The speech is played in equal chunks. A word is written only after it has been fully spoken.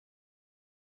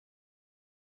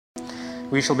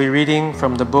We shall be reading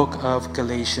from the book of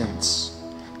Galatians,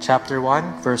 chapter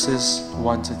 1, verses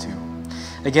 1 to 2.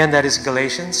 Again, that is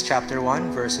Galatians chapter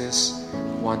 1, verses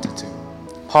 1 to 2.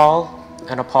 Paul,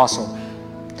 an apostle,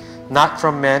 not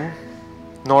from men,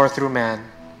 nor through man,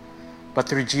 but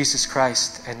through Jesus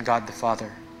Christ and God the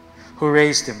Father, who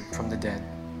raised him from the dead,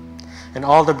 and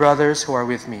all the brothers who are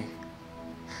with me,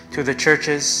 to the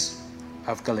churches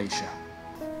of Galatia.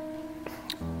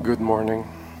 Good morning.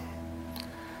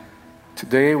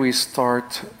 Today we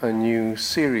start a new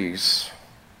series,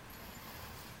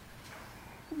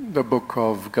 the book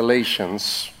of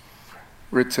Galatians,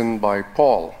 written by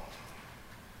Paul,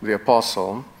 the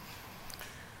apostle.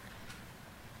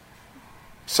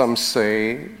 Some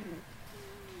say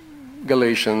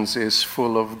Galatians is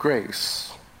full of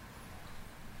grace,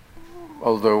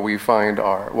 although we find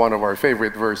one of our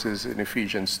favorite verses in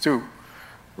Ephesians 2,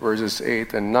 verses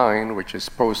 8 and 9, which is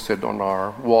posted on our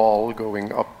wall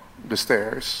going up the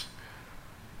stairs,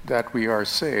 that we are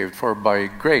saved. For by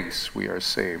grace we are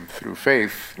saved through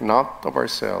faith, not of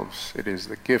ourselves. It is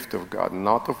the gift of God,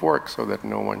 not of works, so that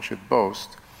no one should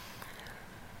boast.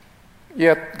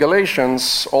 Yet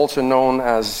Galatians, also known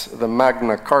as the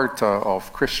Magna Carta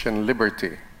of Christian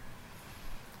liberty,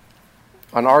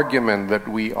 an argument that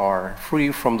we are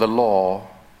free from the law,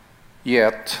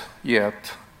 yet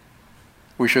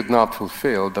we should not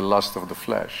fulfill the lust of the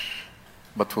flesh,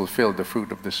 but fulfill the fruit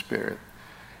of the Spirit.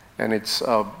 And it's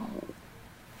a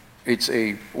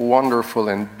wonderful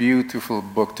and beautiful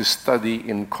book to study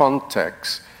in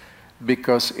context,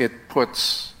 because it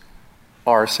puts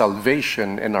our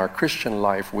salvation and our Christian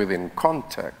life within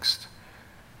context.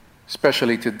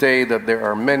 Especially today, that there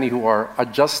are many who are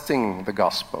adjusting the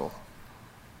gospel.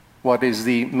 What is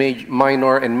the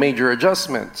minor and major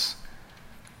adjustments?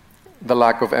 The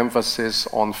lack of emphasis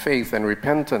on faith and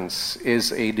repentance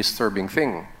is a disturbing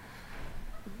thing.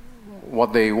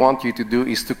 What they want you to do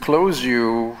is to close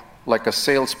you like a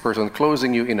salesperson,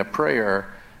 closing you in a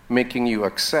prayer, making you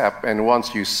accept, and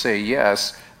once you say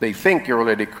yes, they think you're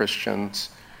already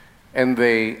Christians, and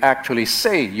they actually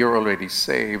say you're already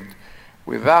saved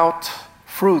without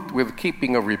fruit, with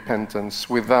keeping of repentance,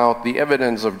 without the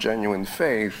evidence of genuine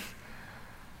faith.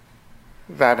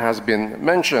 That has been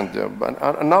mentioned. But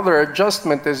another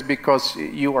adjustment is because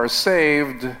you are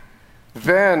saved,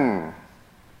 then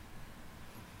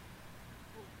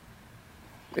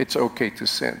it's okay to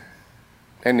sin.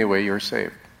 Anyway, you're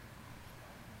saved.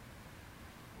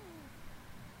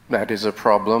 That is a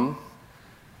problem.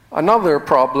 Another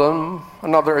problem,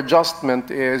 another adjustment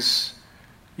is,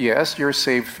 yes, you're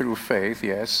saved through faith,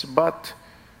 yes, but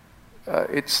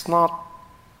it's not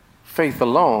faith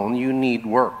alone. You need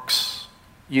works.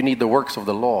 You need the works of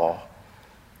the law.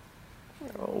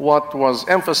 What was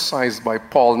emphasized by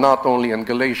Paul, not only in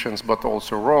Galatians but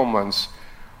also Romans,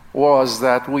 was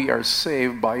that we are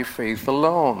saved by faith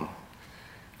alone.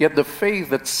 Yet the faith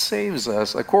that saves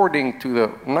us, according to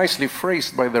the nicely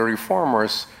phrased by the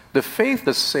reformers, the faith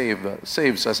that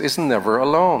saves us is never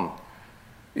alone.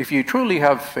 If you truly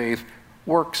have faith,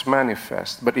 works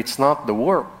manifest, but it's not the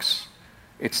works.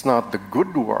 It's not the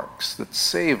good works that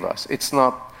save us. It's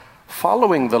not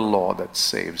following the law that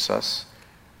saves us.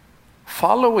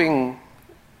 Following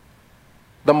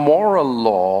the moral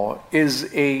law is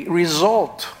a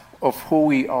result of who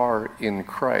we are in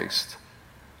Christ.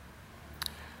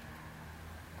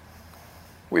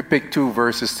 We pick two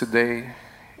verses today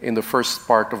in the first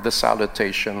part of the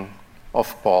Salutation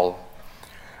of Paul.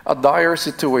 A dire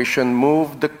situation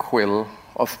moved the quill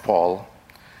of Paul,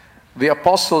 the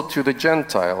apostle to the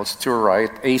Gentiles, to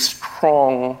write a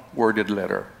strong worded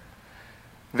letter.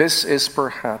 This is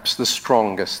perhaps the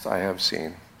strongest I have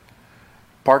seen.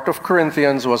 Part of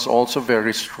Corinthians was also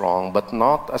very strong, but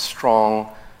not as strong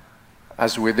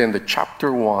as within the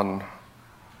chapter 1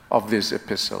 of this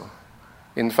epistle.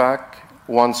 In fact,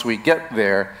 once we get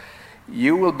there,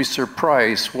 you will be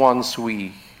surprised once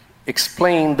we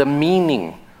explain the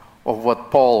meaning of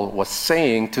what Paul was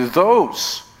saying to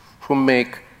those who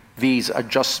make these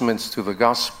adjustments to the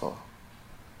gospel.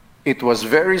 It was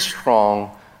very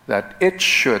strong, that it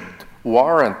should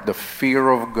warrant the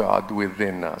fear of God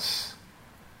within us.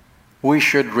 We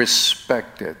should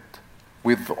respect it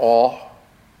with awe.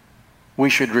 We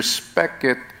should respect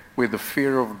it with the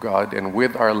fear of God and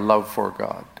with our love for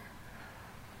God.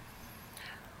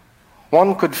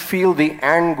 One could feel the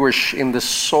anguish in the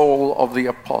soul of the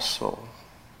apostle.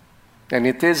 And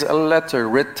it is a letter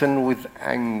written with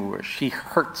anguish. He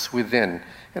hurts within.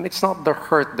 And it's not the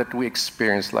hurt that we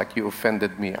experience, like you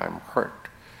offended me, I'm hurt.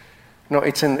 No,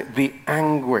 it's in the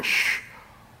anguish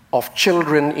of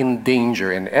children in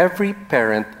danger, and every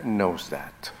parent knows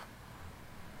that.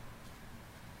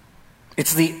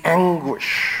 It's the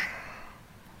anguish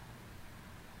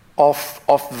of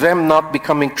them not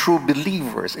becoming true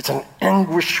believers. It's an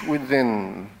anguish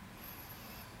within.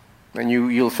 And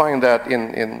you'll find that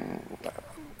in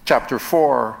chapter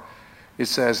 4, it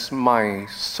says, my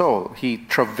soul, he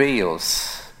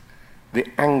travails, the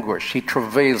anguish, he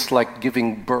travails like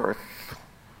giving birth,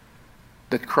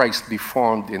 that Christ be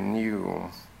formed in you.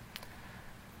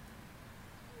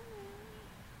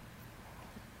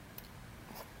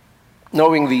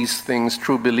 Knowing these things,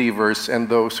 true believers and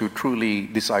those who truly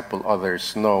disciple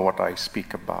others know what I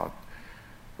speak about.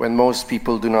 When most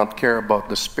people do not care about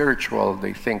the spiritual,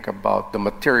 they think about the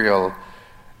material,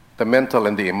 the mental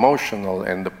and the emotional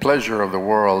and the pleasure of the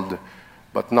world,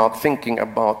 but not thinking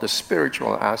about the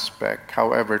spiritual aspect.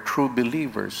 However, true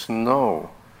believers know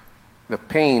the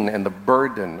pain and the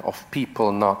burden of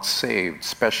people not saved,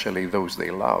 especially those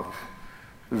they love.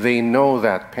 They know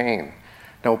that pain.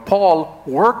 Now, Paul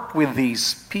worked with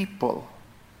these people.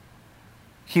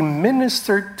 He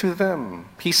ministered to them.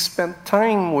 He spent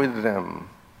time with them.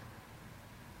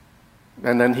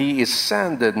 And then he is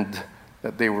saddened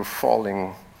that they were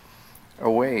falling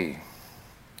away.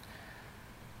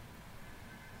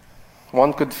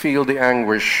 One could feel the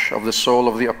anguish of the soul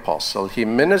of the apostle. He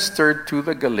ministered to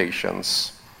the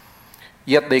Galatians,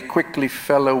 yet they quickly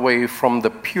fell away from the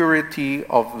purity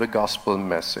of the gospel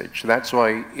message. That's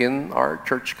why in our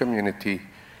church community,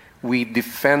 we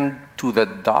defend to the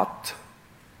dot,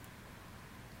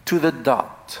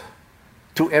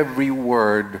 to every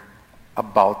word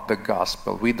about the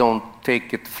gospel. We don't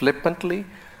take it flippantly.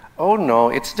 Oh no,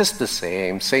 it's just the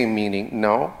same meaning.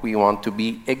 No, we want to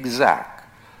be exact.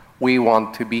 We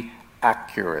want to be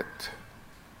accurate.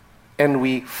 And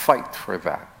we fight for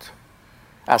that.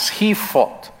 As he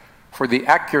fought for the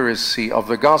accuracy of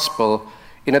the gospel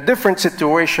in a different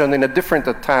situation, in a different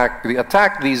attack. The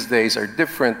attack these days are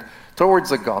different towards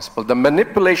the gospel. The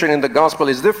manipulation in the gospel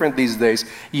is different these days,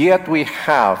 yet we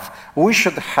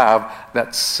should have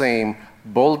that same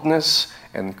boldness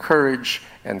and courage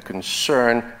and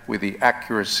concern with the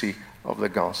accuracy of the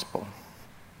gospel.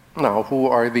 Now, who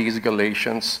are these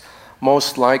Galatians?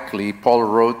 Most likely, Paul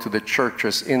wrote to the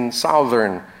churches in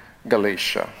southern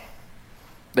Galatia.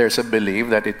 There's a belief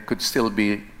that it could still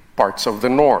be parts of the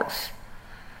north.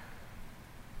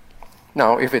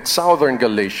 Now, if it's southern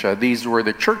Galatia, these were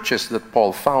the churches that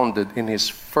Paul founded in his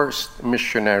first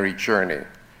missionary journey.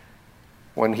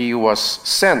 When he was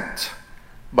sent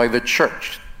by the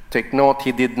church, take note,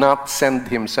 he did not send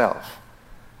himself.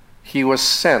 He was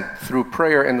sent through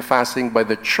prayer and fasting by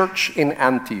the church in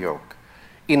Antioch.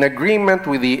 In agreement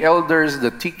with the elders,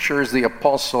 the teachers, the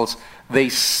apostles, they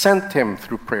sent him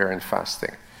through prayer and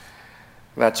fasting.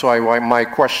 That's why my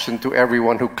question to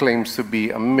everyone who claims to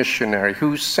be a missionary,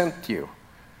 who sent you?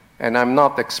 And I'm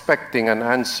not expecting an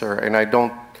answer,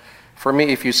 and for me,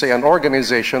 if you say an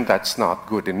organization, that's not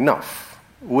good enough.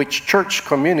 Which church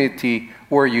community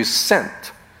were you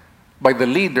sent? By the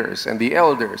leaders and the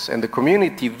elders and the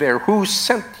community there, who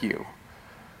sent you?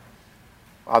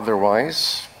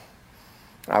 Otherwise,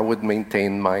 I would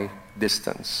maintain my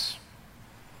distance.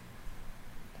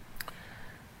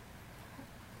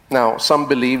 Now, some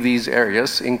believe these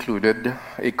areas included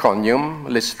Iconium,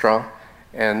 Lystra,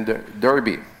 and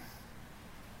Derbe,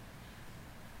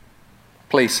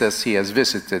 places he has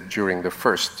visited during the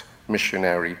first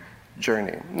missionary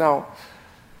journey. Now,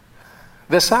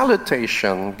 the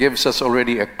salutation gives us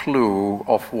already a clue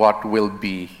of what will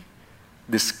be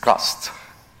discussed.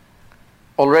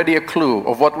 Already a clue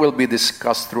of what will be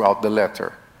discussed throughout the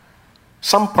letter.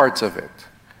 Some parts of it.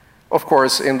 Of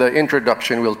course, in the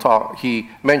introduction, he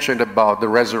mentioned about the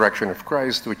resurrection of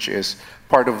Christ, which is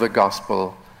part of the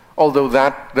gospel. Although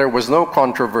there was no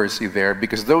controversy there,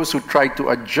 because those who tried to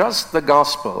adjust the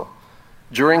gospel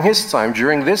during this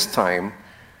time,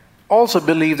 also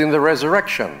believed in the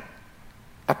resurrection.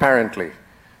 Apparently,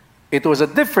 it was a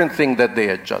different thing that they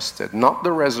adjusted, not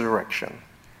the resurrection.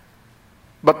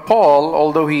 But Paul,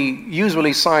 although he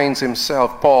usually signs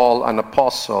himself Paul, an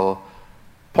apostle,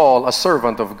 Paul, a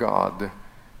servant of God,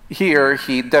 here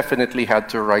he definitely had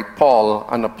to write Paul,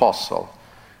 an apostle.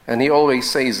 And he always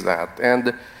says that.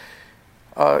 And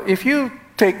if you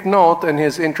take note in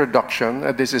his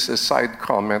introduction, this is a side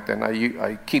comment, and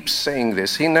I keep saying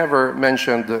this, he never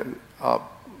mentioned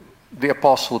the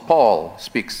Apostle Paul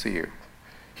speaks to you.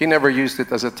 He never used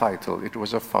it as a title. It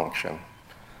was a function.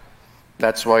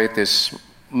 That's why it is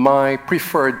my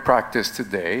preferred practice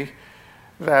today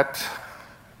that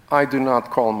I do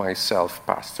not call myself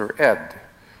Pastor Ed.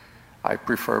 I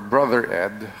prefer Brother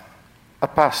Ed, a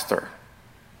pastor.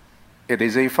 It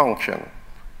is a function,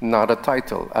 not a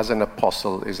title, as an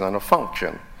apostle is not a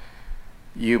function.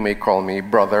 You may call me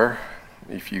brother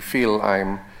if you feel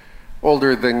I'm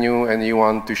older than you and you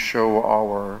want to show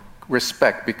our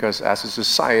respect, because as a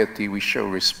society we show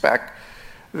respect.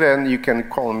 Then you can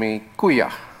call me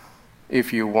kuya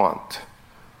if you want.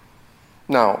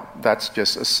 Now, that's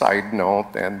just a side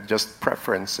note and just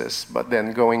preferences. But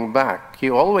then going back, he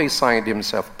always signed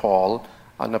himself Paul,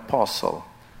 an apostle.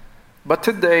 But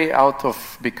today,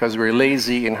 because we're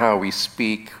lazy in how we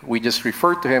speak, we just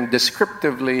refer to him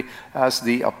descriptively as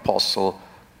the Apostle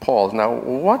Paul. Now,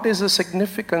 what is the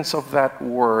significance of that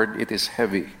word? It is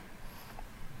heavy.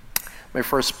 My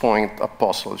first point,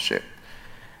 apostleship.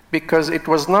 Because it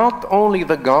was not only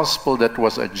the gospel that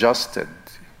was adjusted,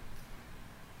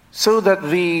 so that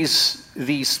these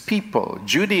people,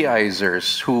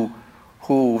 Judaizers, who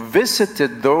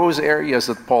visited those areas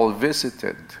that Paul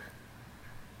visited,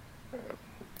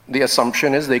 the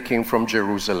assumption is they came from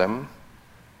Jerusalem,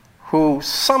 who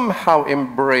somehow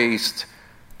embraced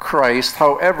Christ.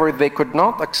 However, they could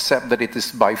not accept that it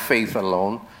is by faith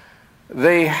alone.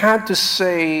 They had to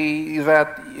say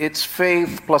that it's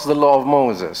faith plus the law of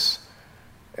Moses.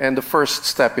 And the first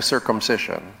step is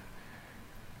circumcision.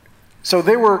 So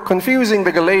they were confusing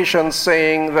the Galatians,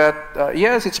 saying that,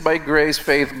 yes, it's by grace,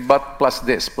 faith, but plus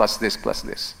this, plus this, plus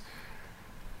this.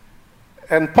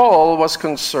 And Paul was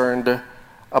concerned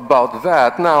about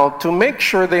that. Now, to make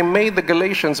sure they made the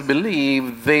Galatians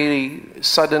believe, they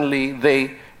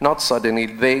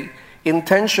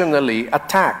intentionally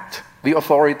attacked the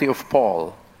authority of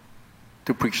Paul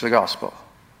to preach the gospel.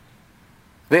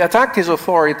 They attacked his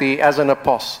authority as an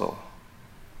apostle.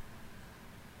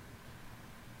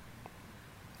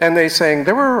 And they're saying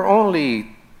there were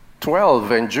only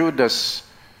 12 and Judas.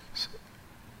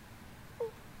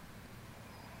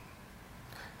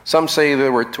 Some say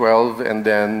there were 12 and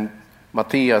then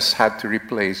Matthias had to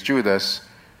replace Judas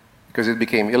because it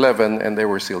became 11 and there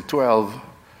were still 12.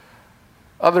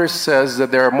 Others says that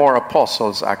there are more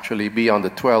apostles actually beyond the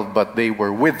 12, but they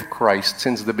were with Christ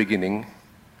since the beginning.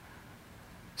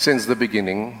 Since the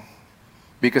beginning.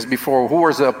 Because before, who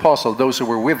was the apostle? Those who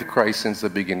were with Christ since the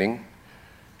beginning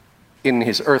in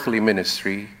his earthly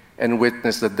ministry and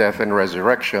witnessed the death and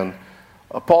resurrection.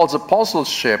 Paul's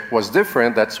apostleship was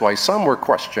different. That's why some were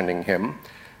questioning him,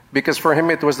 because for him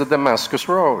it was the Damascus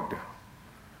Road.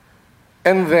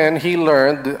 And then he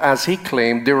learned, as he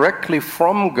claimed, directly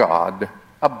from God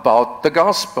about the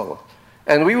gospel.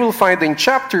 And we will find in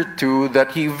chapter 2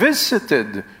 that he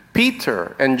visited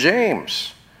Peter and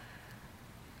James.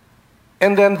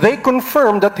 And then they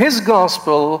confirmed that his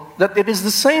gospel, that it is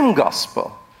the same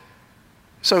gospel.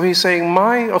 So he's saying,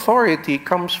 my authority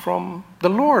comes from the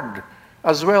Lord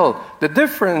as well. The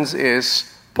difference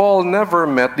is, Paul never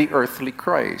met the earthly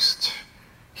Christ.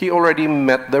 He already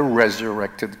met the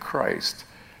resurrected Christ.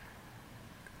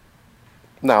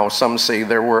 Now, some say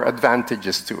there were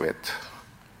advantages to it.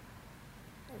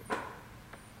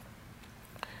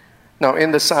 Now,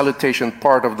 in the salutation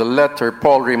part of the letter,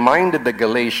 Paul reminded the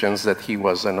Galatians that he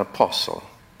was an apostle.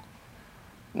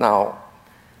 Now,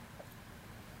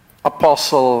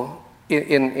 apostle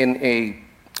in a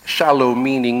shallow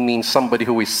meaning means somebody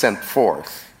who is sent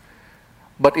forth.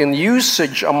 But in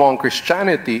usage among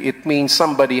Christianity, it means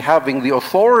somebody having the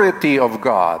authority of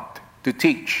God to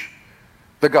teach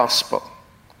the gospel.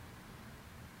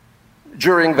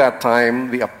 During that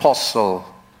time, the apostle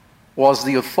was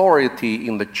the authority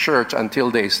in the church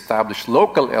until they established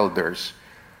local elders,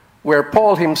 where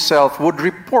Paul himself would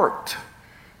report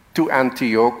to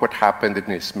Antioch what happened in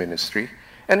his ministry,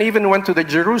 and even went to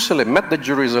Jerusalem, met the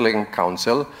Jerusalem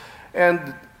council,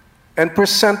 and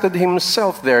presented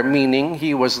himself there, meaning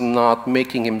he was not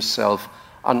making himself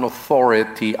an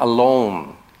authority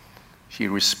alone. He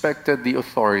respected the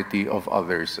authority of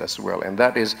others as well. And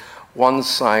that is one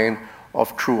sign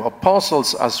of true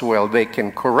apostles as well. They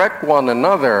can correct one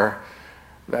another.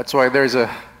 That's why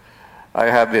I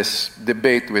had this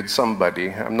debate with somebody.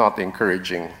 I'm not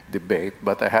encouraging debate,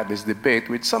 but I had this debate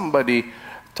with somebody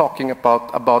talking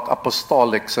about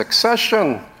apostolic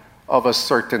succession of a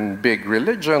certain big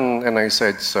religion. And I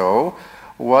said, so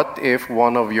what if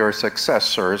one of your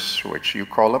successors, which you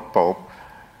call a pope,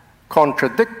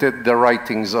 contradicted the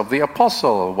writings of the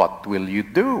apostle? What will you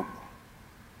do?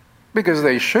 Because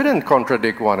they shouldn't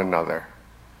contradict one another.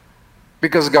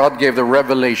 Because God gave the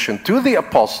revelation to the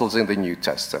apostles in the New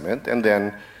Testament, and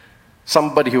then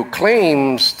somebody who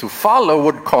claims to follow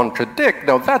would contradict.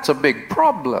 Now that's a big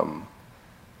problem.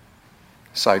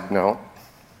 Side note.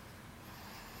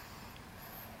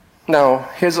 Now,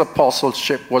 his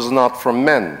apostleship was not from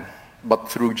men, but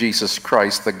through Jesus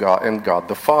Christ and God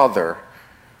the Father.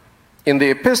 In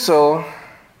the epistle,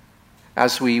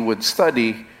 as we would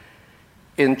study,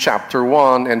 in chapter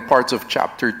 1 and parts of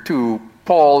chapter 2,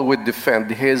 Paul would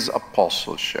defend his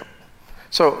apostleship.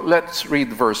 So let's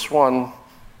read verse 1.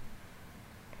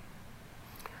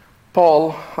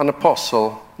 Paul, an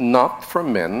apostle, not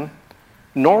from men,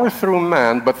 nor through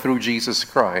man, but through Jesus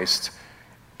Christ,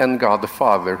 and God the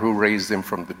Father, who raised him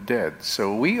from the dead.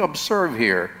 So we observe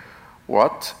here he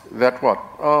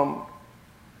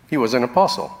was an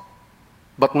apostle,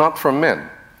 but not from men,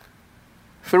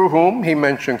 through whom he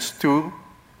mentions two,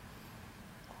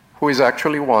 who is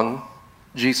actually one,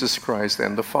 Jesus Christ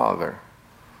and the Father.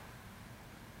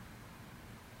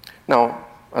 Now,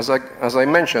 as I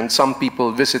mentioned, some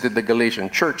people visited the Galatian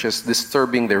churches,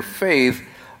 disturbing their faith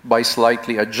by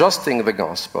slightly adjusting the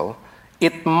gospel.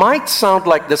 It might sound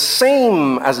like the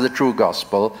same as the true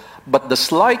gospel, but the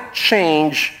slight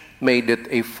change made it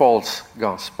a false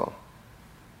gospel.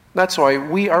 That's why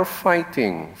we are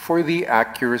fighting for the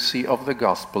accuracy of the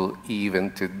gospel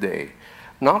even today.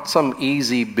 Not some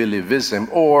easy believism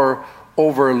or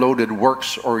overloaded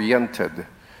works-oriented.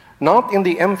 Not in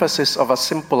the emphasis of a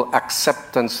simple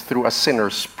acceptance through a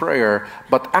sinner's prayer,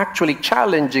 but actually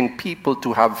challenging people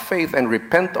to have faith and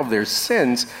repent of their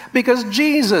sins, because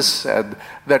Jesus said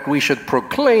that we should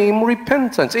proclaim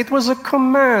repentance. It was a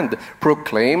command.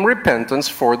 Proclaim repentance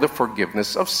for the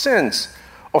forgiveness of sins.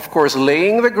 Of course,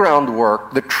 laying the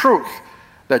groundwork, the truth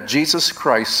that Jesus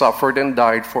Christ suffered and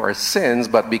died for our sins,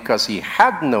 but because he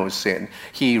had no sin,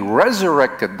 he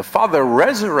resurrected, the Father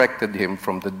resurrected him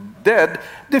from the dead,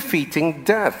 defeating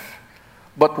death.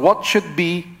 But what should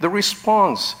be the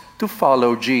response to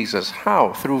follow Jesus?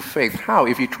 How? Through faith. How?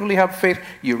 If you truly have faith,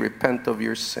 you repent of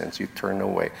your sins, you turn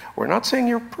away. We're not saying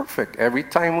you're perfect. Every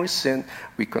time we sin,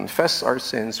 we confess our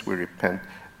sins, we repent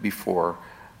before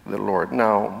the Lord.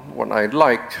 Now, what I'd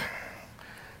like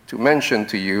to mention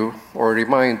to you or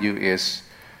remind you is,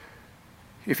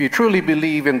 if you truly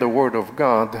believe in the Word of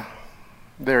God,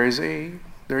 there is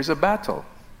a battle.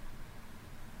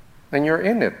 And you're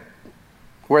in it.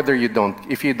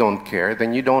 If you don't care,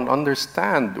 then you don't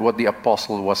understand what the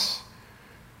apostle was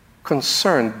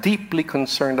deeply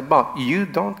concerned about. You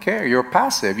don't care. You're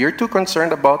passive. You're too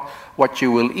concerned about what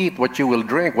you will eat, what you will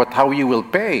drink, how you will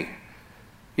pay.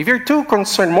 If you're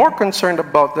more concerned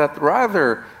about that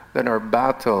rather than our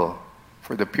battle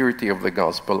for the purity of the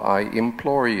gospel, I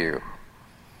implore you,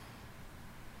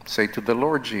 say to the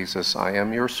Lord Jesus, I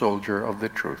am your soldier of the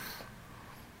truth.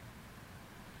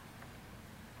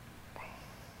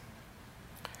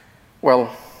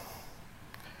 Well,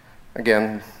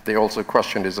 again, they also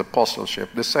questioned his apostleship.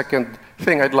 The second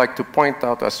thing I'd like to point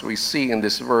out, as we see in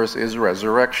this verse, is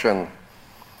resurrection.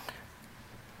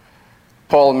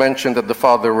 Paul mentioned that the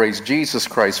Father raised Jesus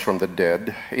Christ from the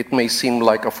dead. It may seem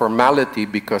like a formality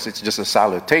because it's just a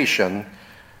salutation,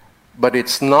 but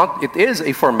it's not. It is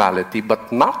a formality,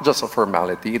 but not just a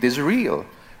formality. It is real.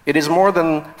 It is more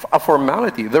than a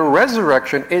formality. The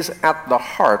resurrection is at the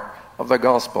heart of the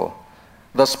gospel.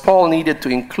 Thus, Paul needed to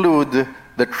include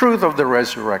the truth of the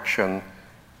resurrection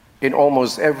in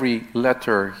almost every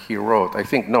letter he wrote.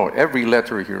 Every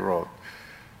letter he wrote.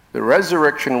 The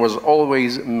resurrection was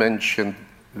always mentioned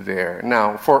there.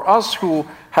 Now, for us who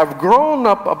have grown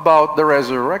up about the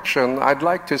resurrection, I'd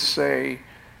like to say,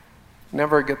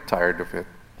 never get tired of it.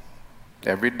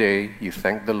 Every day you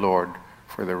thank the Lord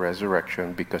for the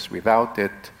resurrection, because without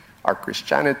it, our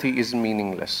Christianity is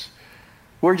meaningless.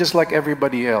 We're just like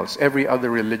everybody else, every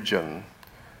other religion.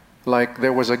 Like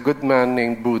there was a good man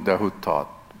named Buddha who taught,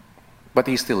 but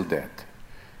he's still dead.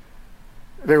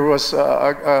 There was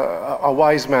a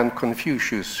wise man,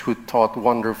 Confucius, who taught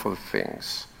wonderful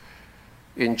things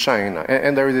in China.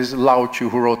 And there is Lao Tzu,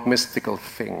 who wrote mystical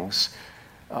things,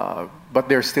 but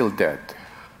they're still dead.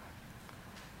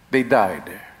 They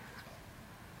died.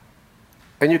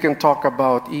 And you can talk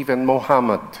about even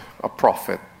Muhammad, a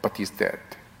prophet, but he's dead.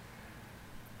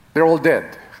 They're all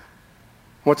dead.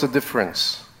 What's the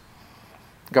difference?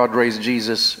 God raised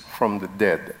Jesus from the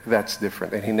dead. That's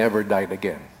different. And he never died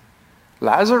again.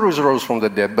 Lazarus rose from the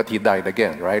dead, but he died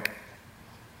again, right?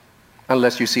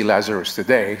 Unless you see Lazarus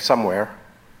today somewhere.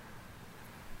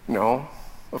 No,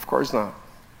 of course not.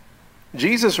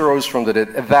 Jesus rose from the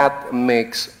dead. That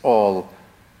makes all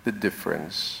the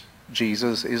difference.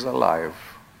 Jesus is alive,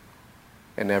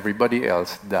 and everybody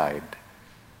else died.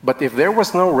 But if there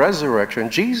was no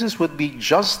resurrection, Jesus would be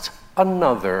just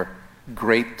another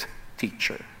great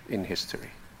teacher in history.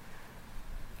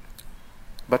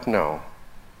 But no.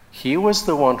 He was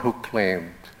the one who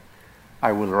claimed,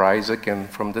 I will rise again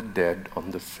from the dead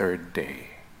on the third day.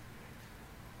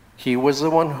 He was the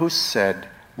one who said,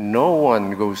 no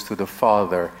one goes to the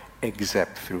Father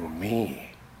except through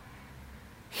me.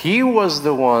 He was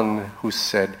the one who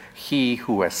said, "He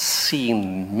who has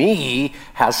seen me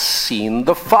has seen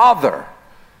the Father."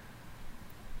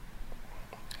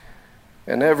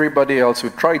 And everybody else who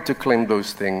tried to claim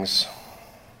those things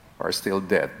are still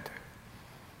dead.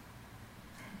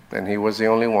 And he was the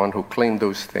only one who claimed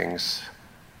those things,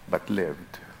 but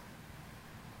lived.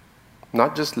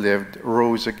 Not just lived,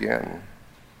 rose again.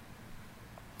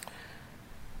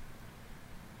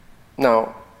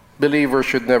 Now, believers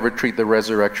should never treat the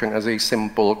resurrection as a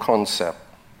simple concept,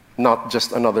 not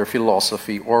just another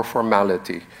philosophy or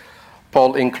formality.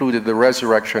 Paul included the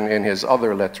resurrection in his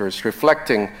other letters,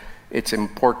 reflecting its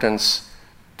importance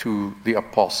to the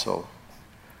apostle.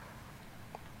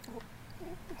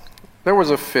 There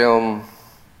was a film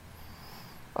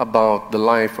about the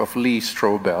life of Lee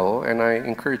Strobel, and I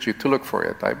encourage you to look for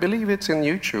it. I believe it's in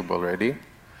YouTube already.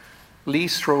 Lee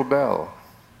Strobel.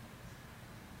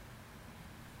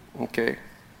 Okay,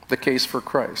 The Case for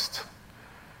Christ.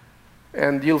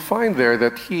 And you'll find there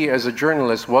that he, as a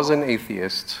journalist, was an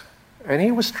atheist, and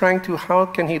he was trying to, how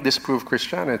can he disprove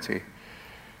Christianity?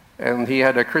 And he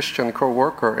had a Christian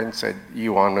co-worker and said,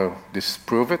 "You want to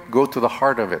disprove it? Go to the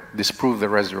heart of it. Disprove the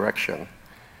resurrection."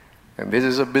 And this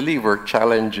is a believer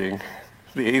challenging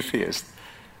the atheist,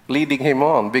 leading him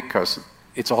on, because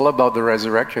it's all about the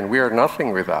resurrection. We are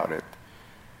nothing without it.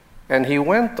 And he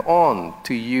went on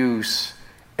to use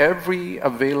every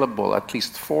available, at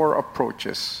least 4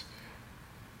 approaches.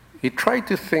 He tried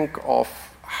to think of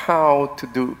how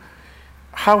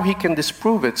he can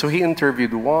disprove it. So he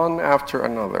interviewed one after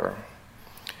another.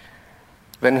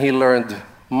 Then he learned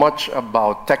much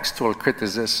about textual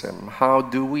criticism. How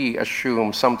do we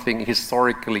assume something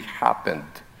historically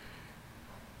happened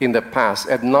in the past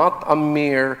and not a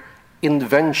mere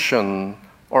invention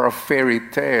or a fairy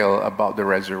tale about the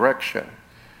resurrection?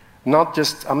 Not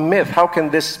just a myth. How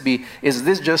can this be? Is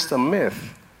this just a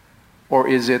myth? Or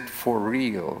is it for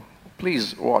real?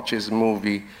 Please watch his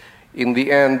movie. In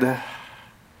the end,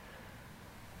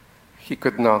 he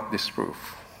could not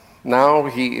disprove. Now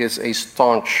he is a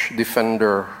staunch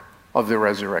defender of the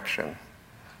resurrection.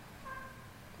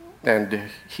 And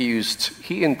he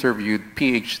interviewed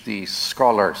PhD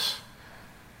scholars,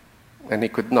 and he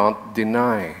could not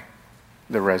deny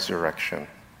the resurrection.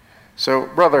 So,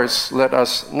 brothers, let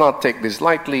us not take this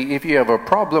lightly. If you have a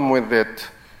problem with it,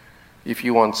 if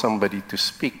you want somebody to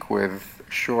speak with,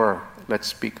 sure, let's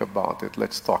speak about it,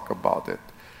 let's talk about it.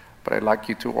 But I'd like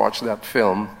you to watch that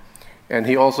film. And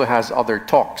he also has other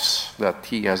talks that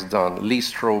he has done. Lee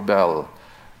Strobel.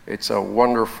 It's a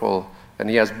wonderful, and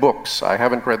he has books. I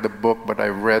haven't read the book, but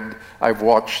I've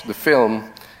watched the film,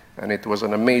 and it was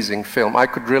an amazing film. I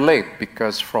could relate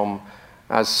because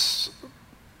as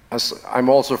I'm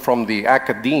also from the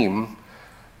academe,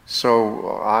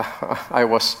 so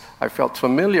I felt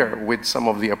familiar with some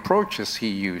of the approaches he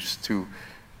used to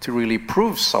really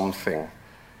prove something,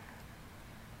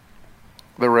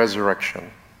 the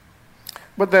resurrection.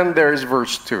 But then there is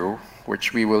verse 2,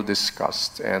 which we will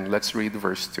discuss, and let's read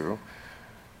verse 2.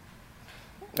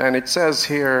 And it says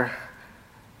here,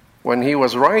 when he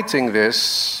was writing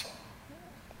this,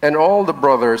 and all the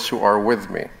brothers who are with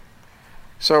me.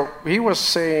 So he was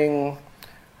saying,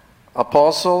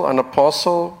 an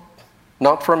apostle,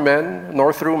 not from men,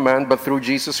 nor through man, but through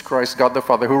Jesus Christ, God the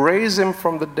Father, who raised him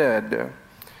from the dead.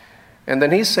 And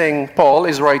then he's saying, Paul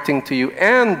is writing to you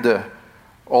and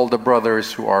all the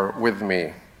brothers who are with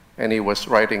me. And he was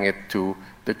writing it to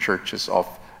the churches of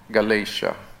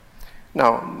Galatia.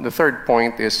 Now, the third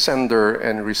point is sender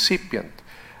and recipient.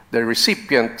 The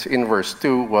recipient in verse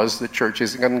 2 was the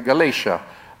churches in Galatia.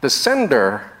 The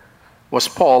sender was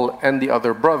Paul and the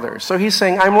other brothers. So he's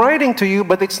saying, I'm writing to you,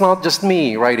 but it's not just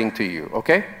me writing to you,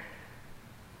 okay?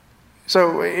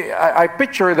 So I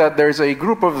picture that there's a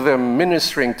group of them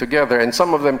ministering together, and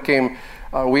some of them came,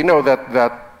 we know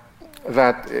that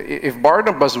if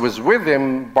Barnabas was with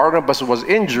him, Barnabas was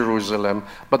in Jerusalem,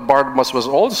 but Barnabas was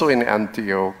also in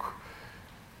Antioch,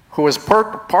 who was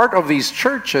part of these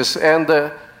churches,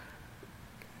 and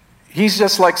he's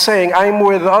just like saying, I'm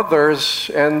with others,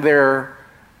 and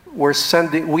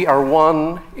we are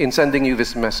one in sending you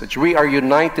this message. We are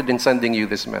united in sending you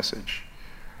this message.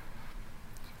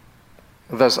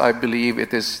 Thus,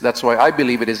 that's why I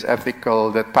believe it is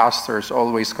ethical that pastors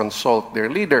always consult their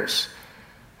leaders,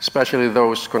 especially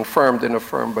those confirmed and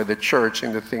affirmed by the church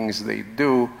in the things they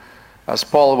do. As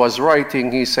Paul was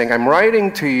writing, he's saying, I'm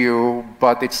writing to you,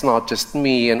 but it's not just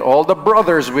me, and all the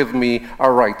brothers with me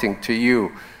are writing to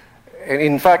you. And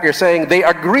in fact, you're saying they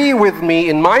agree with me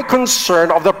in my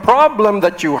concern of the problem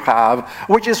that you have,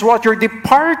 which is what you're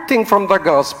departing from the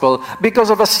gospel because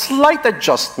of a slight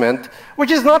adjustment,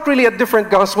 which is not really a different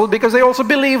gospel because they also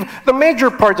believe the major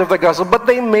part of the gospel, but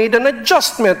they made an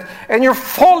adjustment and you're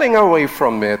falling away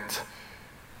from it.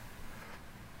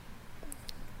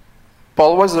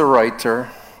 Paul was the writer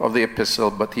of the epistle,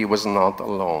 but he was not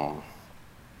alone.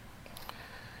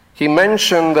 He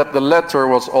mentioned that the letter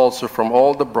was also from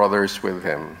all the brothers with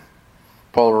him.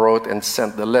 Paul wrote and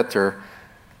sent the letter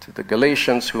to the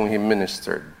Galatians whom he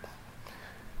ministered.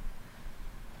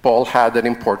 Paul had an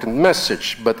important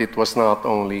message, but it was not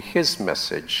only his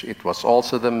message, it was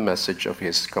also the message of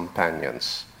his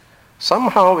companions.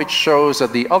 Somehow it shows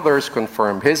that the others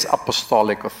confirmed his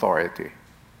apostolic authority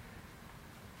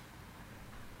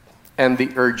and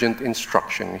the urgent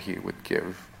instruction he would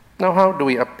give. Now, how do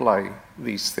we apply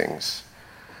these things?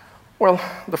 Well,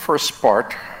 the first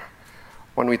part,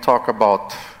 when we talk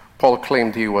about Paul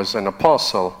claimed he was an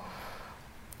apostle,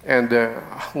 and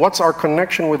what's our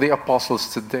connection with the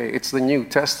apostles today? It's the New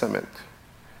Testament.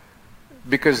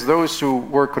 Because those who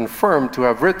were confirmed to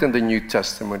have written the New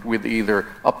Testament with either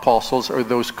apostles or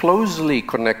those closely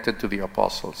connected to the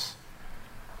apostles.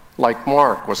 Like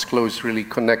Mark was closely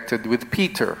connected with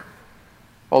Peter.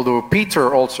 Although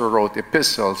Peter also wrote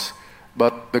epistles,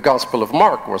 but the Gospel of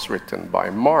Mark was written by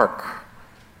Mark.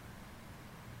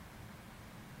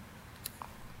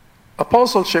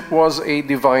 Apostleship was a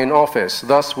divine office.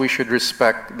 Thus, we should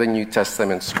respect the New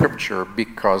Testament scripture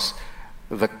because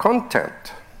the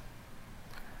content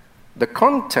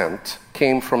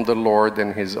came from the Lord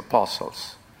and his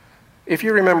apostles. If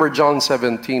you remember John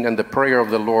 17 and the prayer of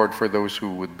the Lord for those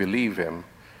who would believe him,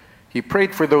 he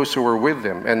prayed for those who were with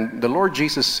him. And the Lord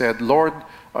Jesus said, Lord,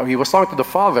 he was talking to the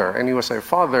Father, and he was saying,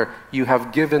 Father, you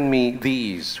have given me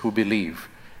these who believe.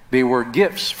 They were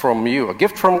gifts from you, a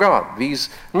gift from God, these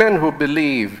men who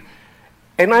believe.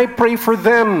 And I pray for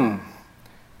them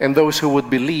and those who would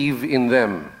believe in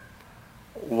them.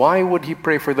 Why would he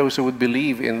pray for those who would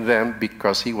believe in them?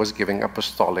 Because he was giving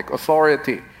apostolic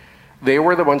authority. They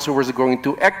were the ones who were going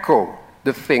to echo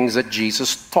the things that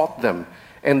Jesus taught them,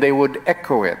 and they would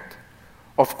echo it.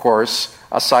 Of course,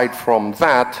 aside from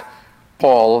that,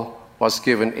 Paul was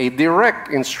given a direct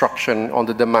instruction on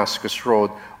the Damascus Road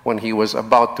when he was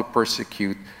about to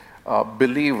persecute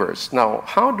believers. Now,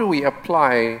 how do we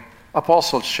apply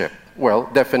apostleship? Well,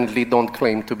 definitely don't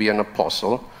claim to be an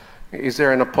apostle. Is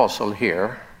there an apostle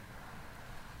here?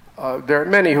 There are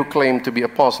many who claim to be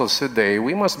apostles today.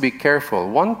 We must be careful.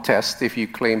 One test, if you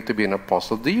claim to be an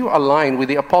apostle, do you align with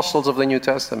the apostles of the New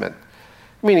Testament?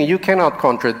 Meaning you cannot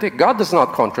contradict. God does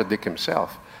not contradict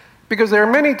himself. Because there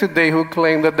are many today who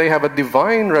claim that they have a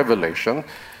divine revelation.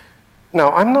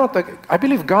 Now, I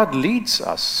believe God leads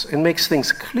us and makes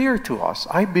things clear to us.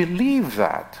 I believe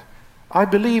that. I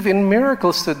believe in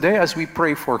miracles today as we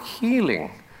pray for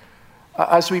healing.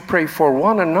 As we pray for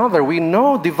one another, we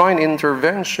know divine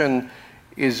intervention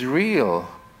is real.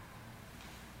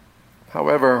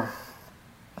 However,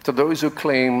 to those who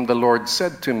claim the Lord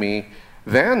said to me,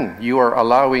 then you are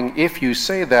allowing, if you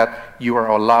say that, you are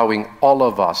allowing all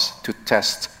of us to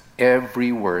test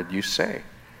every word you say.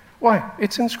 Why?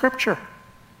 It's in Scripture.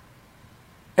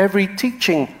 Every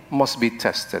teaching must be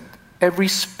tested. Every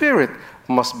spirit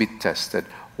must be tested.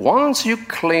 Once you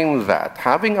claim that,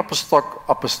 having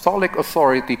apostolic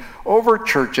authority over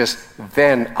churches,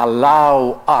 then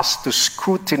allow us to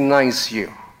scrutinize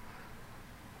you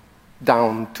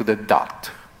down to the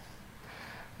dot.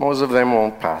 Most of them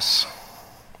won't pass.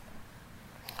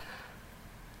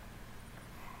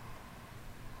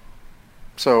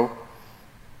 So,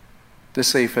 the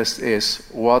safest is,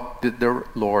 what did the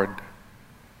Lord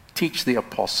teach the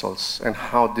apostles and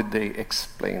how did they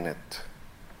explain it?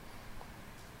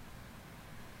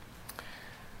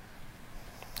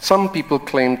 Some people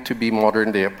claim to be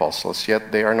modern-day apostles,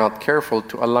 yet they are not careful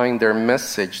to align their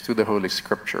message to the Holy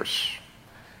Scriptures.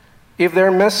 If their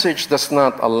message does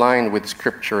not align with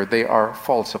Scripture, they are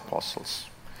false apostles.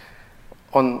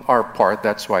 On our part,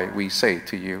 that's why we say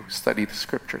to you, study the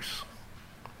Scriptures.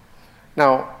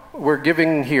 Now, we're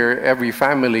giving here every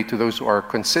family to those who are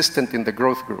consistent in the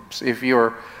growth groups. If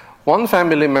one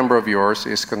family member of yours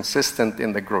is consistent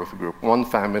in the growth group, one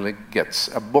family gets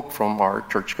a book from our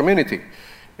church community.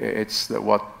 It's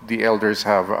what the elders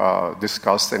have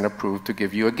discussed and approved to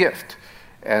give you a gift.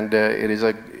 And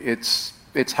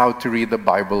it's how to read the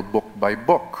Bible book by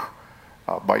book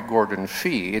by Gordon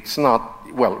Fee. It's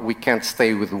not, well, we can't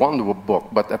stay with one book,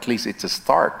 but at least it's a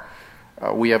start.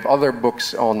 We have other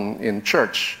books in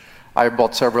church I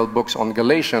bought several books on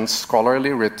Galatians,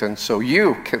 scholarly written, so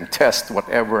you can test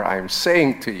whatever I'm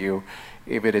saying to you,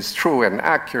 if it is true and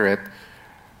accurate.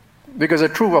 Because a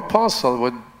true apostle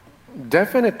would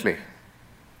definitely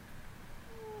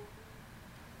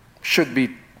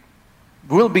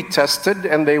will be tested,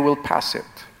 and they will pass it.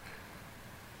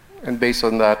 And based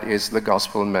on that is the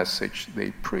gospel message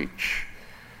they preach.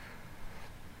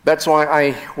 That's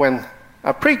why when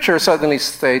a preacher suddenly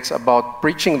states about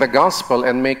preaching the gospel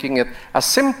and making it as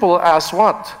simple as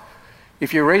what?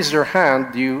 If you raise your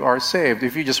hand, you are saved.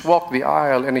 If you just walk the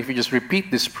aisle and if you just repeat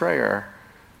this prayer,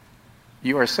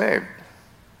 you are saved.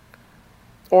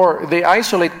 Or they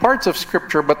isolate parts of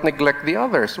Scripture but neglect the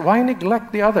others. Why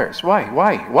neglect the others? Why?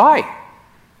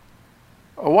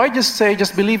 Why just say,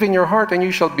 just believe in your heart and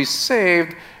you shall be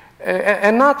saved,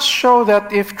 and not show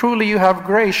that if truly you have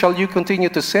grace, shall you continue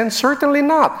to sin? Certainly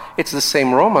not. It's the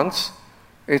same Romans.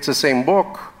 It's the same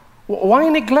book. Why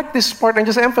neglect this part and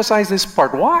just emphasize this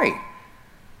part? Why?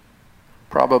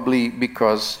 Probably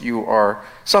because you are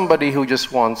somebody who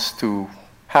just wants to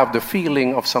have the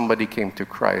feeling of somebody came to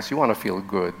Christ. You want to feel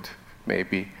good,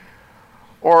 maybe.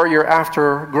 Or you're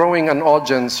after growing an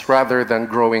audience rather than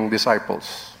growing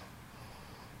disciples.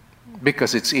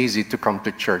 Because it's easy to come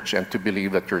to church and to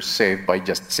believe that you're saved by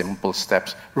just simple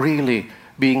steps. Really,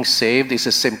 being saved is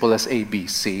as simple as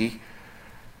ABC?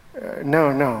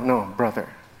 No, brother.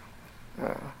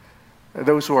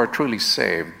 Those who are truly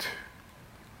saved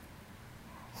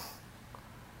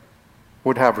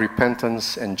would have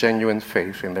repentance and genuine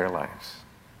faith in their lives.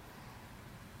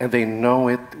 And they know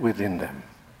it within them.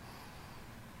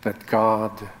 That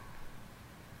God's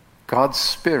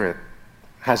Spirit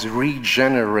has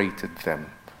regenerated them.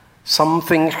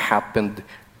 Something happened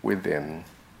within.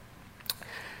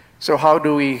 So how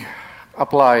do we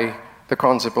apply the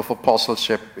concept of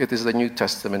apostleship? It is the New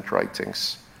Testament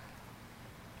writings.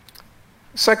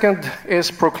 Second is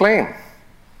proclaim.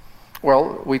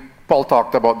 Well, Paul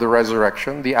talked about the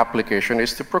resurrection. The application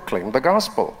is to proclaim the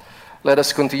gospel. Let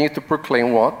us continue to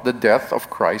proclaim what? The death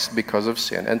of Christ because of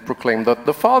sin, and proclaim that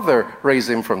the Father raised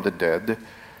him from the dead.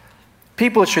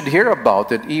 People should hear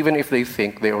about it even if they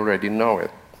think they already know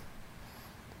it.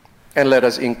 And let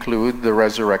us include the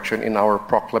resurrection in our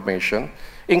proclamation.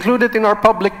 Include it in our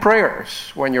public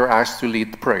prayers when you're asked to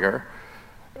lead prayer.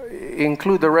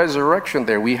 Include the resurrection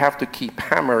there. We have to keep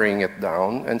hammering it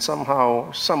down, and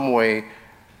somehow, some way,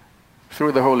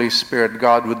 through the Holy Spirit,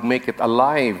 God would make it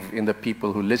alive in the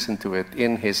people who listen to it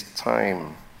in His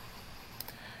time.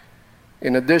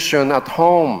 In addition, at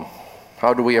home,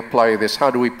 how do we apply this?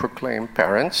 How do we proclaim?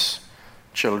 Parents,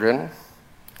 children,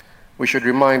 we should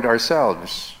remind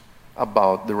ourselves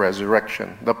about the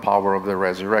resurrection, the power of the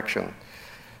resurrection.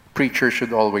 Preachers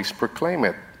should always proclaim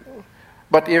it.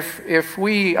 But if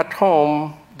we at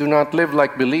home do not live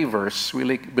like believers, we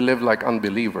live like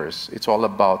unbelievers. It's all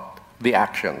about the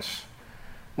actions.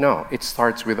 No, it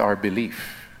starts with our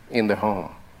belief in the home.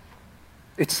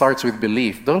 It starts with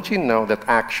belief. Don't you know that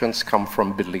actions come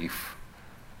from belief?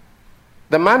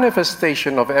 The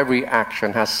manifestation of every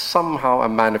action has somehow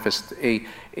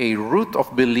a root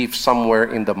of belief somewhere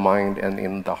in the mind and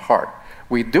in the heart.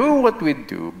 We do what we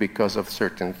do because of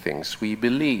certain things we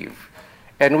believe.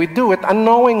 And we do it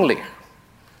unknowingly.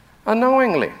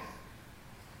 Unknowingly.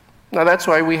 Now that's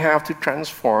why we have to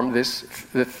transform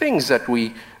the things that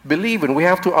we believe in. We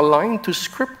have to align to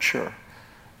Scripture.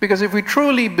 Because if we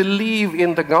truly believe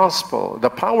in the gospel, the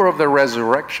power of the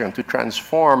resurrection to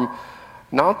transform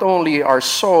not only our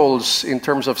souls in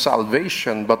terms of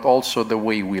salvation, but also the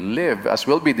way we live, as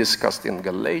will be discussed in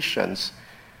Galatians,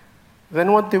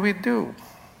 then what do?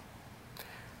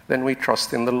 Then we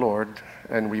trust in the Lord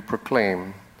and we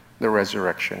proclaim the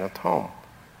resurrection at home.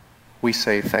 We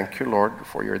say, thank you, Lord,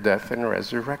 for your death and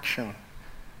resurrection.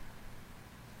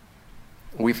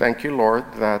 We thank you, Lord,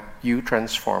 that you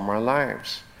transform our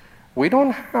lives. We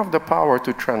don't have the power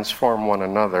to transform one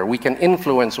another. We can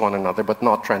influence one another, but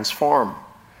not transform.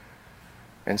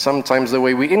 And sometimes the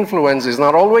way we influence is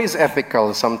not always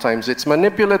ethical. Sometimes it's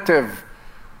manipulative.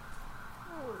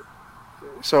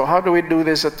 So how do we do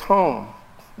this at home?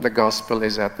 The gospel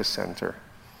is at the center.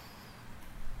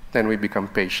 Then we become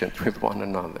patient with one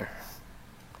another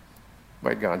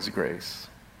by God's grace.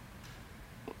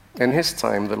 In His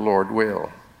time, the Lord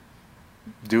will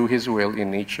do His will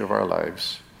in each of our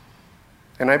lives.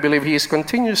 And I believe He is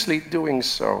continuously doing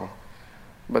so.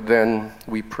 But then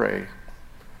we pray.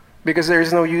 Because there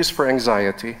is no use for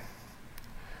anxiety.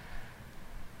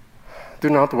 Do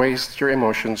not waste your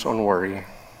emotions on worry.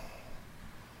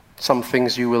 Some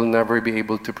things you will never be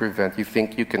able to prevent. You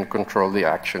think you can control the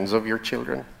actions of your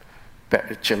children?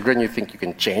 Children, you think you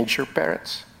can change your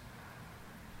parents?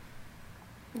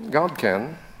 God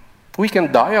can. We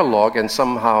can dialogue and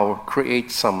somehow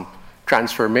create some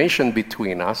transformation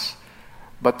between us.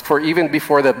 But for even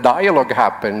before that dialogue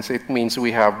happens, it means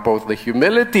we have both the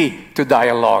humility to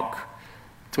dialogue,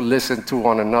 to listen to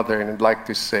one another. And I'd like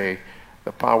to say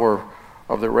the power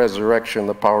of the resurrection,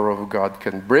 the power of God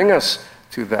can bring us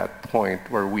to that point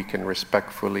where we can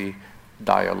respectfully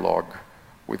dialogue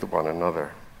with one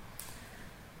another.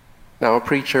 Now,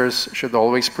 preachers should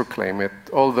always proclaim it,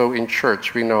 although in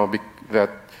church we know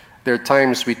that there are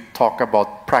times we talk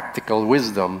about practical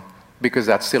wisdom because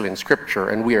that's still in Scripture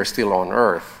and we are still on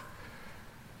earth.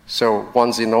 So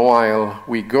once in a while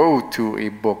we go to a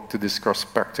book to discuss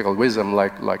practical wisdom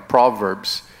like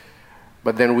Proverbs,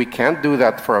 but then we can't do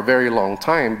that for a very long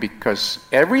time because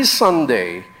every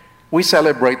Sunday we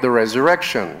celebrate the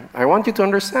resurrection. I want you to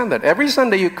understand that. Every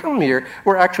Sunday you come here,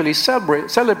 we're actually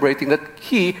celebrating that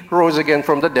He rose again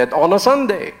from the dead on a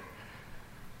Sunday.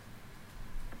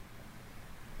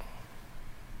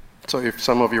 So if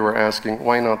some of you were asking,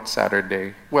 why not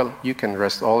Saturday? Well, you can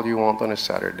rest all you want on a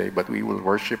Saturday, but we will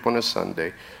worship on a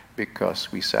Sunday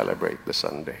because we celebrate the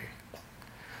Sunday.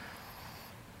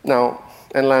 Now,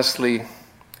 and lastly,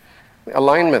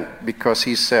 alignment, because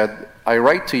He said, I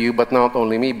write to you, but not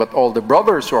only me, but all the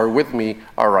brothers who are with me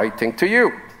are writing to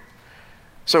you.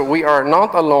 So we are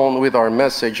not alone with our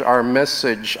message. Our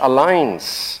message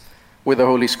aligns with the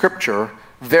Holy Scripture.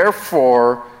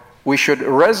 Therefore, we should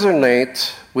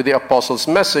resonate with the apostles'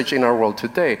 message in our world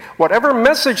today. Whatever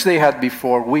message they had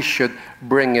before, we should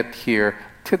bring it here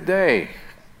today.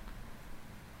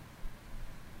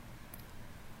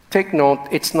 Take note,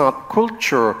 it's not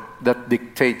culture that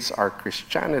dictates our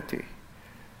Christianity.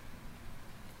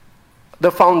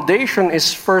 The foundation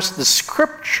is first the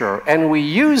Scripture, and we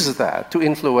use that to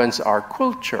influence our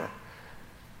culture.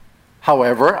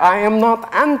 However, I am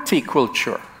not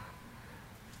anti-culture.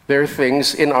 There are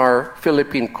things in our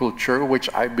Philippine culture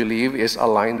which I believe is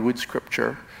aligned with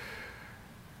Scripture.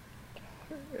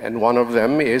 And one of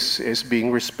them is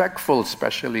being respectful,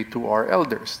 especially to our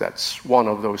elders. That's one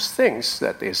of those things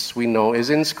that we know is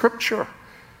in Scripture.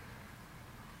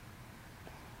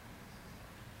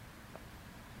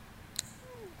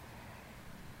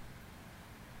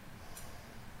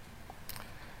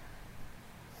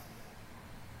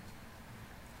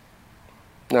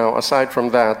 Now, aside from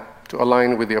that, to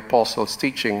align with the apostles'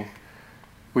 teaching,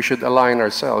 we should align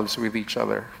ourselves with each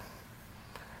other.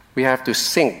 We have to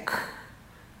sync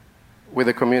with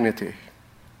the community.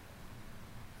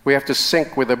 We have to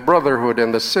sync with the brotherhood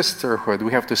and the sisterhood.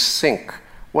 We have to sync.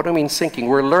 What do I mean syncing?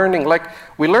 We're learning, like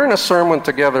we learn a sermon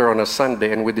together on a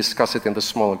Sunday and we discuss it in the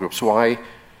small groups. Why?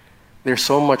 There's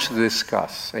so much to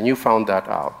discuss, and you found that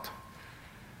out.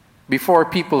 Before,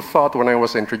 people thought when I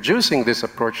was introducing this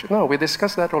approach, no, we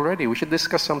discussed that already. We should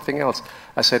discuss something else.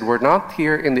 I said, we're not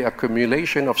here in the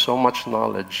accumulation of so much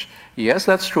knowledge. Yes,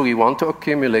 that's true. We want to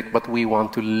accumulate, but we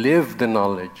want to live the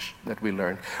knowledge that we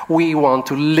learn. We want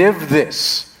to live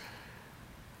this.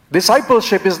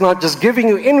 Discipleship is not just giving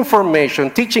you information,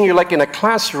 teaching you like in a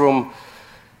classroom.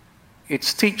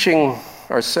 It's teaching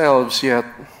ourselves, yet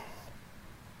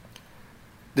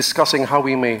discussing how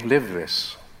we may live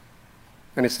this.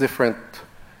 And it's different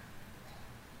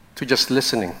to just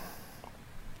listening.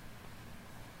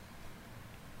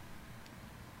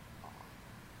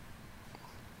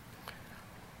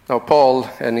 Now, Paul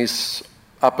and his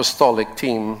apostolic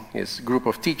team, his group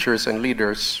of teachers and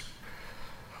leaders,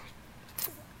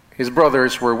 his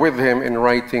brothers were with him in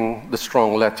writing the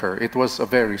strong letter. It was a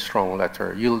very strong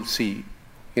letter. You'll see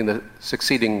in the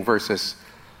succeeding verses,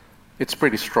 it's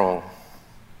pretty strong.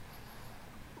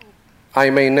 I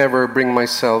may never bring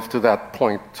myself to that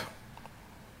point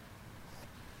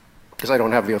because I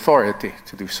don't have the authority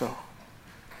to do so.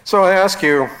 So I ask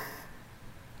you,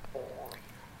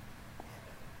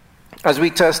 as we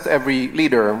test every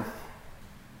leader,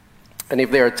 and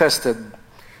if they are tested,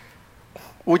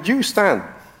 would you stand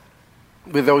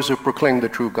with those who proclaim the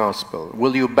true gospel?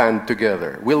 Will you band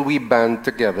together? Will we band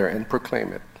together and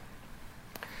proclaim it?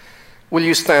 Will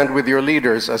you stand with your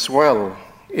leaders as well,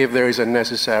 if there is a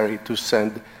necessary to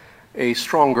send a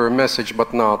stronger message,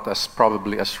 but not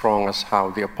probably as strong as how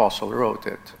the apostle wrote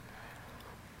it?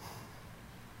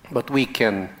 But we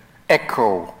can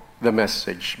echo the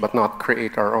message, but not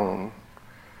create our own.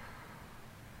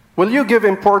 Will you give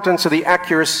importance to the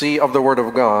accuracy of the Word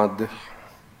of God?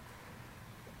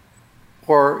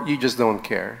 Or you just don't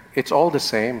care? It's all the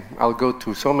same. I'll go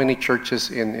to so many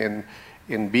churches in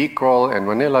Bicol and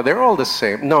Manila. They're all the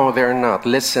same. No, they're not.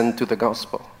 Listen to the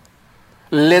gospel.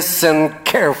 Listen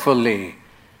carefully.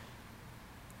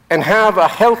 And have a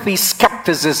healthy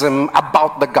skepticism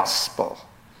about the gospel.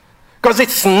 Because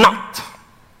it's not.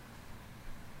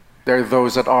 There are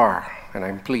those that are, and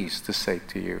I'm pleased to say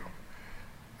to you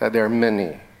that there are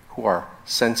many who are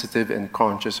sensitive and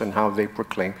conscious on how they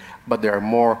proclaim, but there are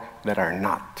more that are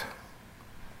not.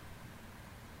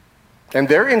 And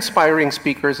they're inspiring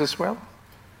speakers as well.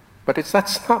 But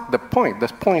that's not the point. The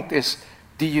point is,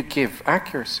 do you give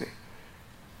accuracy?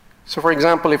 So for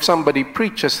example, if somebody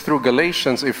preaches through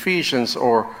Galatians, Ephesians,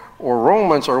 or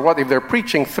Romans, or what, if they're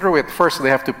preaching through it, first they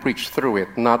have to preach through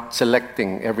it, not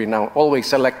selecting every now, always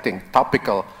selecting,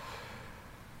 topical.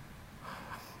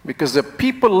 Because the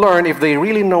people learn if they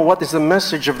really know what is the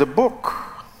message of the book.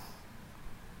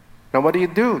 Now what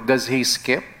do? Does he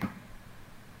skip?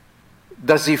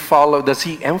 Does he follow? Does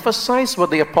he emphasize what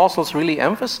the apostles really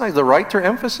emphasized, the writer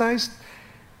emphasized?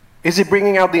 Is he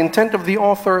bringing out the intent of the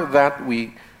author? That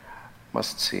we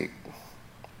must seek.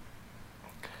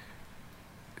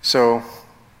 So,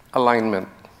 alignment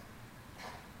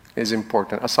is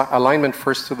important. Alignment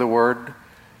first to the Word,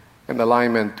 and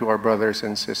alignment to our brothers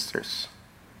and sisters.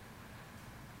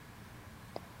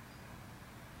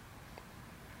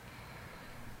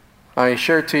 I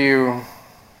share to you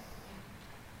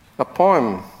a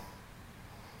poem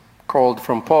called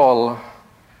From Paul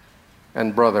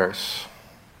and Brothers.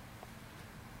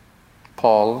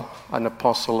 Paul, an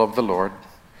apostle of the Lord.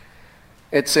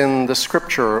 It's in the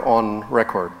scripture on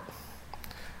record,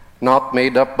 not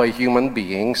made up by human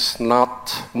beings,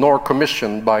 nor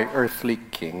commissioned by earthly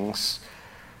kings.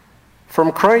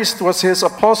 From Christ was his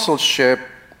apostleship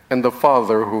and the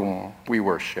Father whom we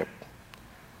worship.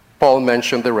 Paul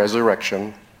mentioned the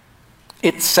resurrection.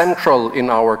 It's central in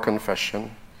our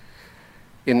confession.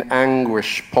 In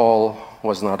anguish, Paul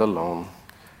was not alone,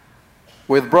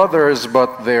 with brothers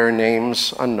but their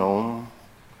names unknown.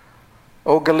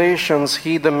 O Galatians,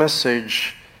 heed the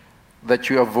message that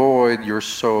you avoid your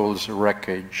soul's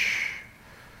wreckage.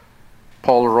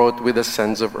 Paul wrote with a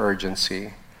sense of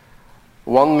urgency.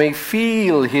 One may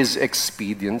feel his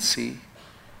expediency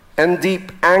and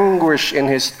deep anguish in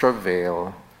his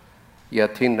travail,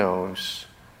 yet he knows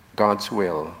God's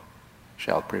will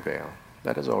shall prevail.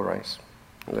 Let us all rise.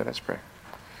 Let us pray.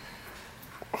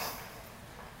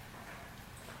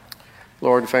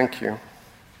 Lord, thank you.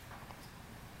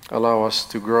 Allow us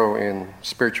to grow in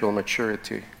spiritual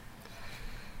maturity,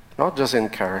 not just in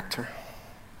character,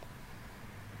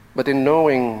 but in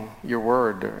knowing your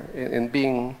word,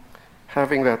 in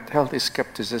having that healthy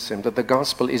skepticism that the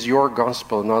gospel is your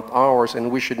gospel, not ours, and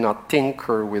we should not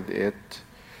tinker with it.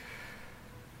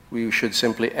 We should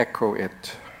simply echo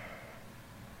it.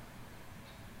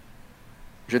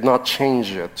 We should not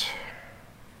change it,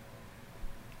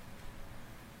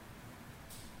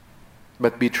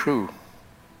 but be true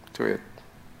to it.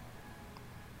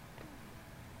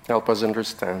 Help us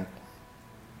understand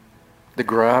the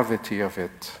gravity of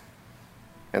it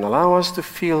and allow us to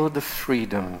feel the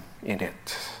freedom in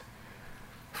it.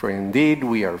 For indeed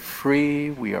we are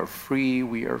free, we are free,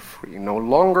 we are free, no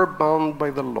longer bound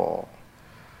by the law.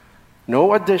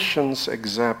 No additions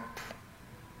except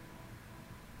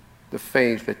the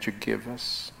faith that you give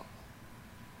us.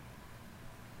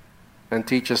 And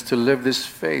teach us to live this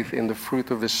faith in the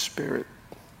fruit of the Spirit.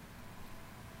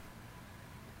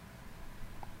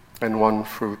 And one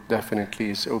fruit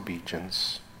definitely is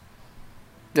obedience.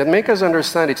 That make us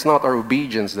understand it's not our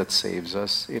obedience that saves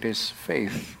us. It is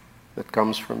faith that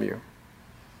comes from you.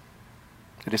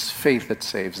 It is faith that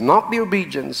saves. Not the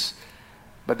obedience,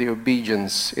 but the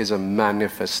obedience is a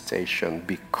manifestation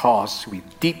because we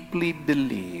deeply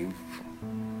believe.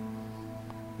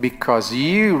 Because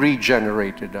you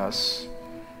regenerated us.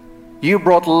 You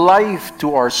brought life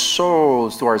to our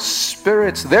souls, to our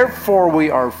spirits. Therefore we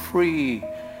are free.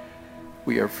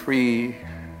 We are free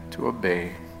to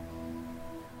obey.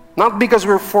 Not because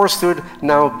we're forced to,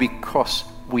 now because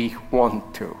we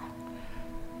want to.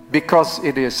 Because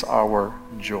it is our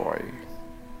joy.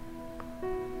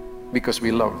 Because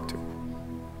we love to.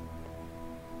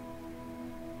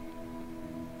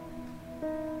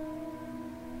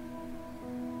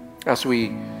 As we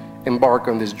embark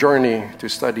on this journey to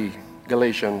study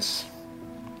Galatians,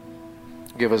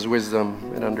 give us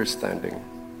wisdom and understanding.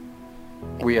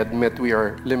 We admit we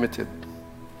are limited,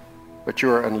 but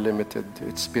you are unlimited.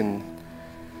 It's been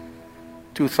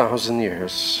 2,000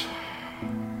 years.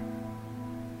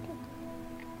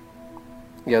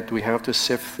 Yet we have to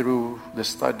sift through the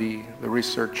study, the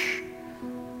research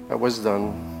that was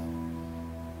done.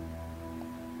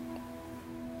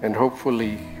 And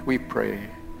hopefully we pray,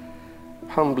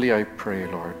 humbly I pray,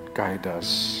 Lord, guide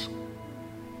us,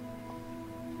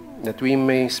 that we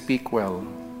may speak well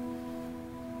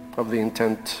of the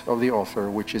intent of the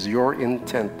author, which is your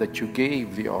intent that you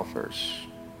gave the authors.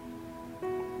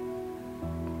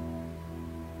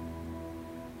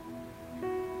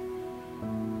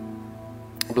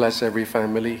 Bless every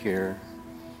family here.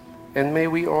 And may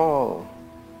we all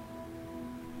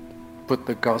put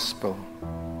the gospel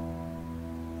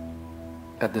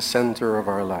at the center of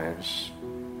our lives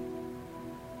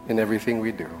in everything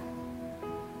we do.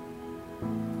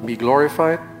 Be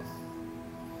glorified,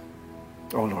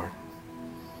 O Lord.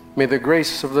 May the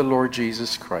grace of the Lord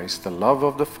Jesus Christ, the love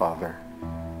of the Father,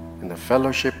 and the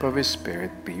fellowship of His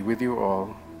Spirit be with you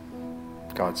all.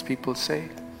 God's people say,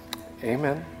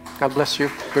 Amen. God bless you.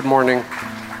 Good morning.